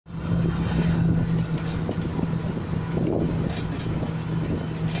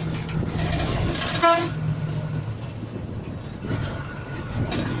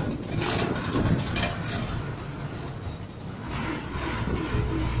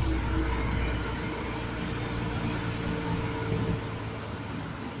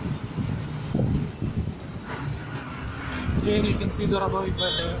there you can see Dorabavi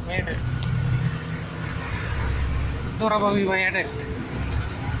Viaduct. Dorabavi Viaduct.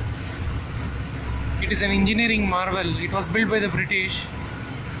 It is an engineering marvel. It was built by the British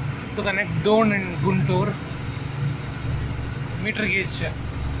to connect Dhone and Guntur. Meter gauge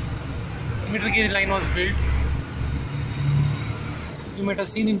line was built. You might have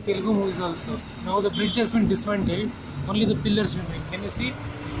seen in Telugu movies also. Now the bridge has been dismantled. Only the pillars remain. Can you see?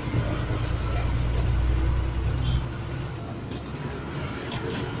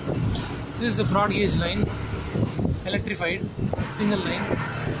 This is a broad gauge line, electrified, single line.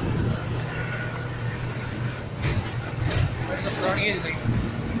 That is a broad gauge line.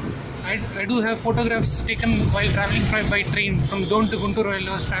 I do have photographs taken while traveling by train from Dhone to Guntur while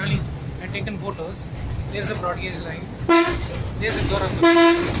I was traveling. I have taken photos. There is a broad gauge line. There is a Dorabavi.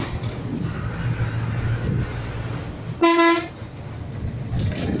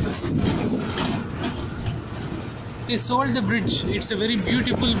 They sold the bridge. It's a very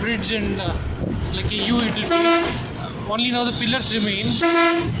beautiful bridge and like a U it will be. Only now the pillars remain.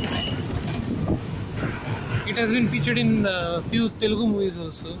 It has been featured in a few Telugu movies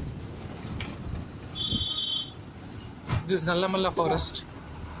also. This Nallamalla forest.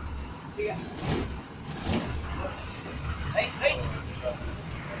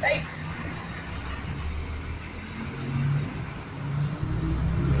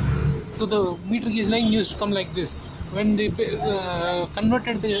 So the meter gauge line used to come like this. When they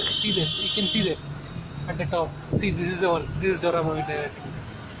converted the, see there, you can see there at the top. See, this is the one. This is Dorabavi Viaduct.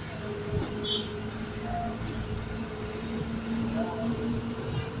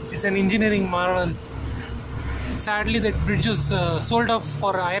 It's an engineering marvel. Sadly, that bridge was sold off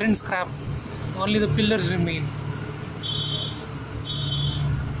for iron scrap. Only the pillars remain.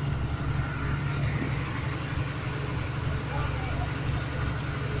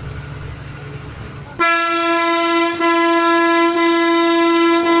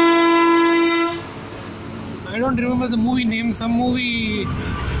 I don't remember the movie name. Some movie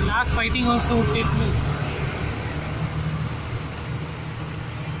last fighting also would take place.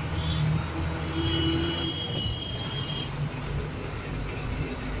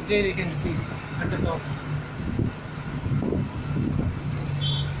 There you can see at the top.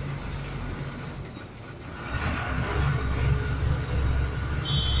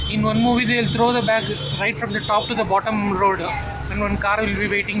 In one movie they'll throw the bag right from the top to the bottom road and one car will be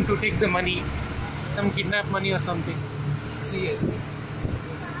waiting to take the money. Some kidnap money or something. See it.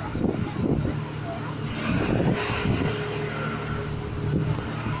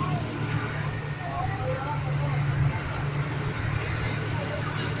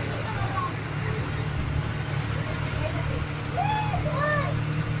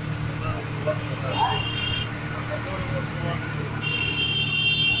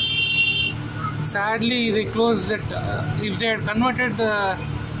 Sadly, they closed that. If they had converted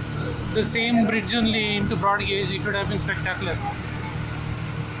the same bridge only into broad gauge, it would have been spectacular.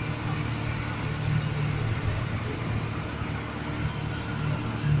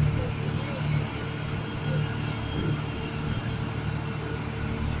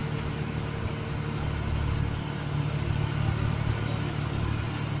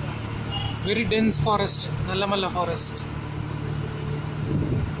 Very dense forest, Nallamalla forest.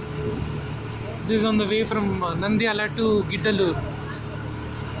 This is on the way from Nandyala to Giddaluru.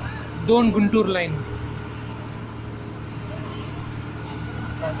 Dhone Guntur line.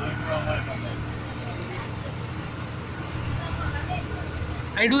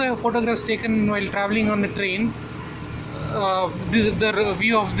 I do have photographs taken while traveling on the train. The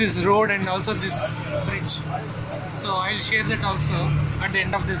view of this road and also this bridge. So I'll share that also at the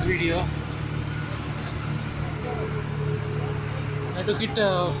end of this video. I took it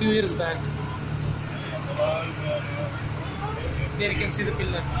a few years back. There you can see the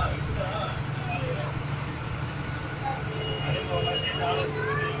pillar.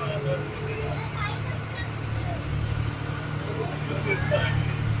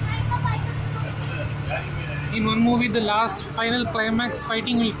 In one movie, the last final climax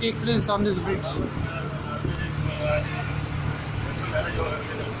fighting will take place on this bridge.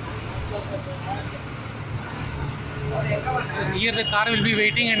 Here the car will be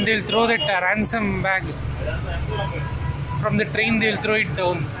waiting and they'll throw that ransom bag. From the train they'll throw it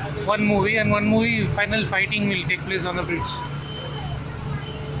down. One movie, and one movie final fighting will take place on the bridge.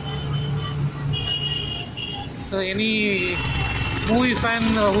 So any movie fan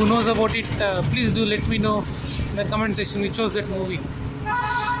who knows about it, please do let me know in the comment section which was that movie.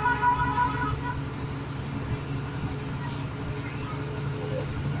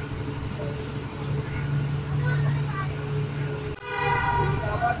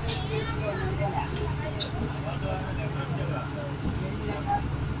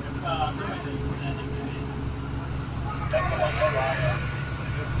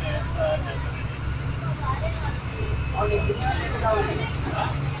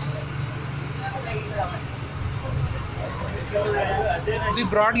 The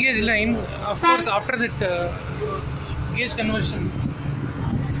broad gauge line, of course, after that gauge conversion,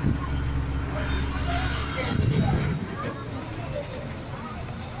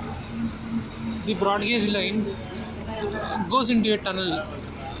 the broad gauge line goes into a tunnel.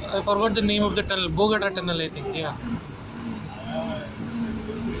 I forgot the name of the tunnel, Bogata tunnel, I think. Yeah.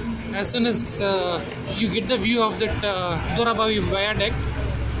 As soon as you get the view of that Dorabavi Viaduct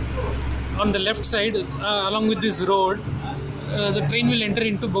on the left side, along with this road, the train will enter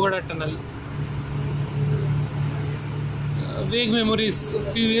into Bogata tunnel. Vague memories. A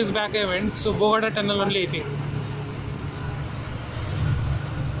few years back I went, so Bogata tunnel only, I think.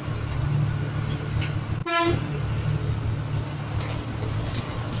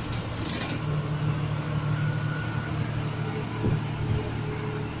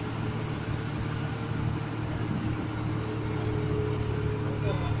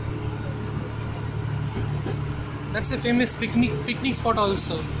 That's a famous picnic spot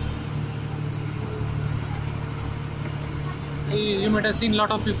also. You might have seen a lot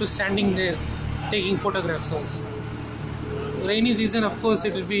of people standing there taking photographs also. Rainy season, of course,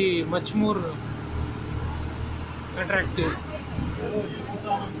 it will be much more attractive.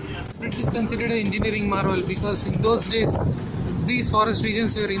 It is considered an engineering marvel because in those days these forest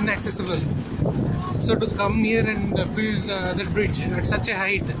regions were inaccessible. So to come here and build that bridge at such a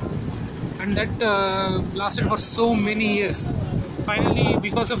height, and that lasted for so many years. Finally,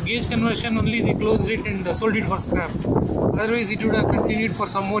 because of gauge conversion only, they closed it and sold it for scrap. Otherwise, it would have continued for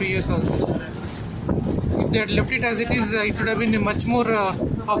some more years also. If they had left it as it is, it would have been a much more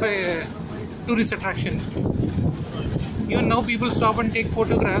of a tourist attraction. Even now, people stop and take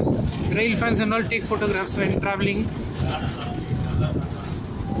photographs. Rail fans and all take photographs when traveling.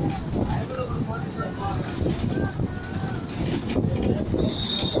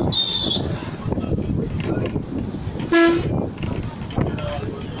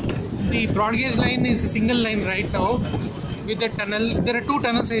 The broad gauge line is a single line right now with the tunnel. There are two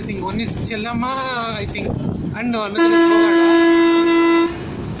tunnels, I think. One is Chellama, I think, and another is Bogata.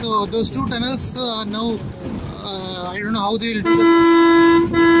 So those two tunnels now, I don't know how they will do the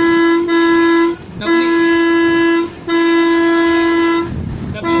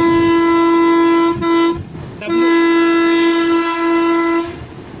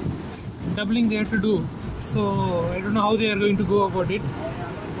doubling they have to do. So I don't know how they are going to go about it.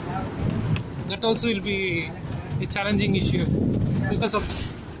 That also will be a challenging issue because of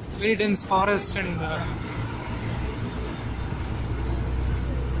very dense forest and